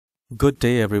Good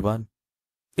day, everyone.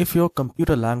 If your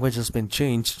computer language has been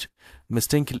changed,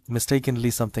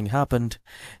 mistakenly something happened,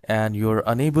 and you're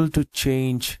unable to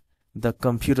change the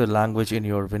computer language in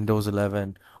your Windows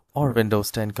 11 or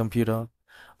Windows 10 computer,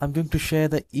 I'm going to share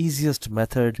the easiest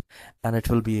method, and it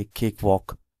will be a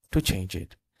cakewalk to change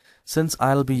it. Since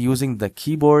I'll be using the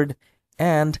keyboard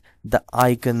and the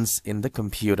icons in the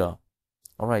computer.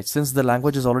 Alright, since the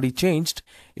language is already changed,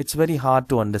 it's very hard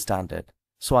to understand it.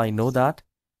 So I know that,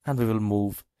 and we will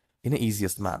move in the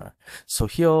easiest manner. So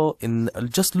here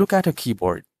just look at a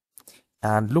keyboard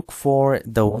and look for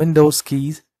the Windows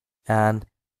keys and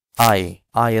I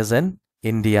as in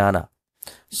Indiana.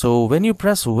 So when you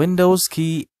press Windows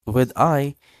key with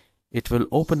I, it will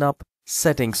open up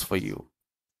settings for you.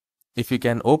 If you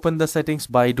can open the settings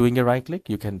by doing a right click,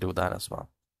 you can do that as well.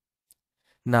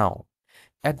 Now,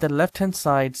 at the left hand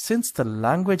side, since the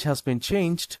language has been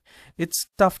changed, it's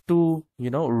tough to,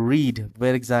 read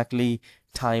where exactly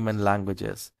time and language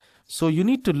is. So you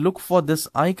need to look for this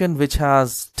icon which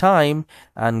has time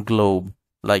and globe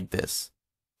like this,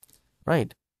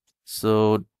 right?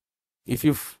 So if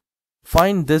you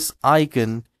find this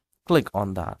icon, click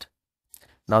on that.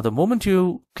 Now, the moment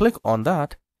you click on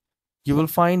that, you will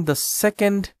find the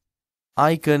second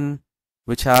icon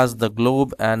which has the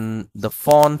globe and the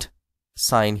font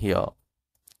sign here.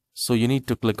 So you need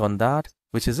to click on that,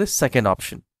 which is the second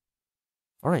option.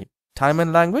 All right, time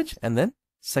and language, and then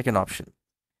second option.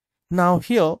 Now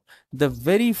here, the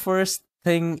very first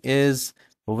thing is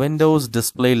Windows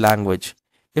display language.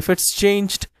 If it's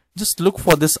changed, just look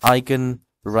for this icon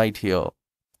right here,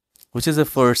 which is the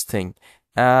first thing,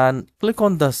 and click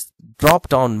on the drop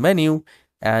down menu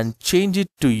and change it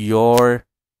to your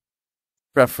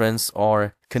preference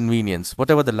or convenience,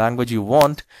 whatever the language you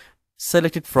want.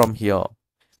 Select it from here.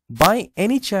 By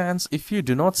any chance, if you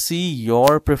do not see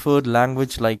your preferred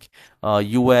language like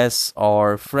US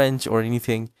or French or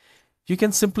anything, you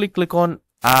can simply click on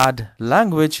add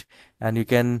language and you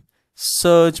can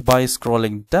search by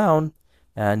scrolling down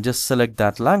and just select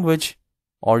that language,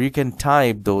 or you can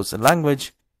type those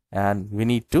language and we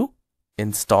need to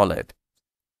install it.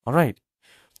 All right.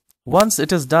 Once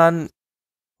it is done,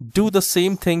 do the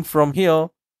same thing from here.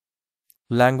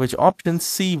 Language options,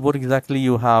 see what exactly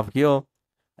you have here,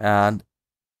 and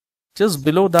just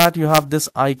below that you have this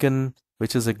icon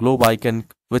which is a globe icon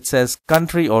which says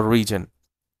country or region.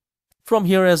 From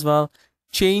here as well,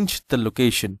 change the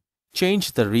location,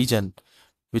 change the region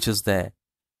which is there,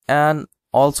 and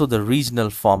also the regional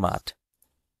format.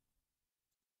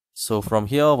 So from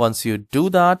here, once you do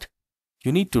that,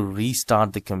 you need to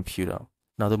restart the computer.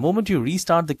 Now the moment you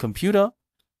restart the computer,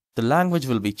 the language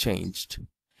will be changed.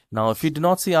 Now, if you do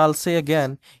not see, I'll say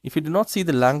again, if you do not see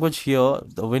the language here,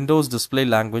 the Windows display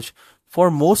language,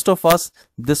 for most of us,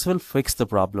 this will fix the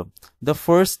problem. The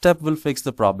first step will fix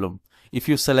the problem if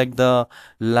you select the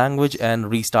language and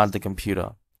restart the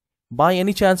computer. By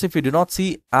any chance, if you do not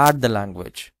see, add the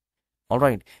language. All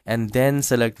right. And then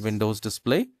select Windows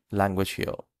display language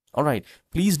here. All right.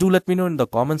 Please do let me know in the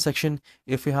comment section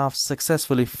if you have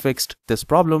successfully fixed this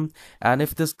problem, and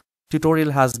if this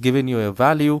tutorial has given you a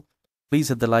value. Please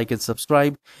hit the like and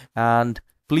subscribe, and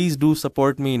please do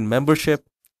support me in membership.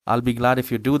 I'll be glad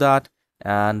if you do that,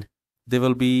 and there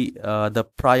will be the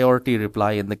priority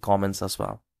reply in the comments as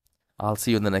well. I'll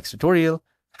see you in the next tutorial.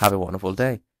 Have a wonderful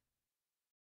day.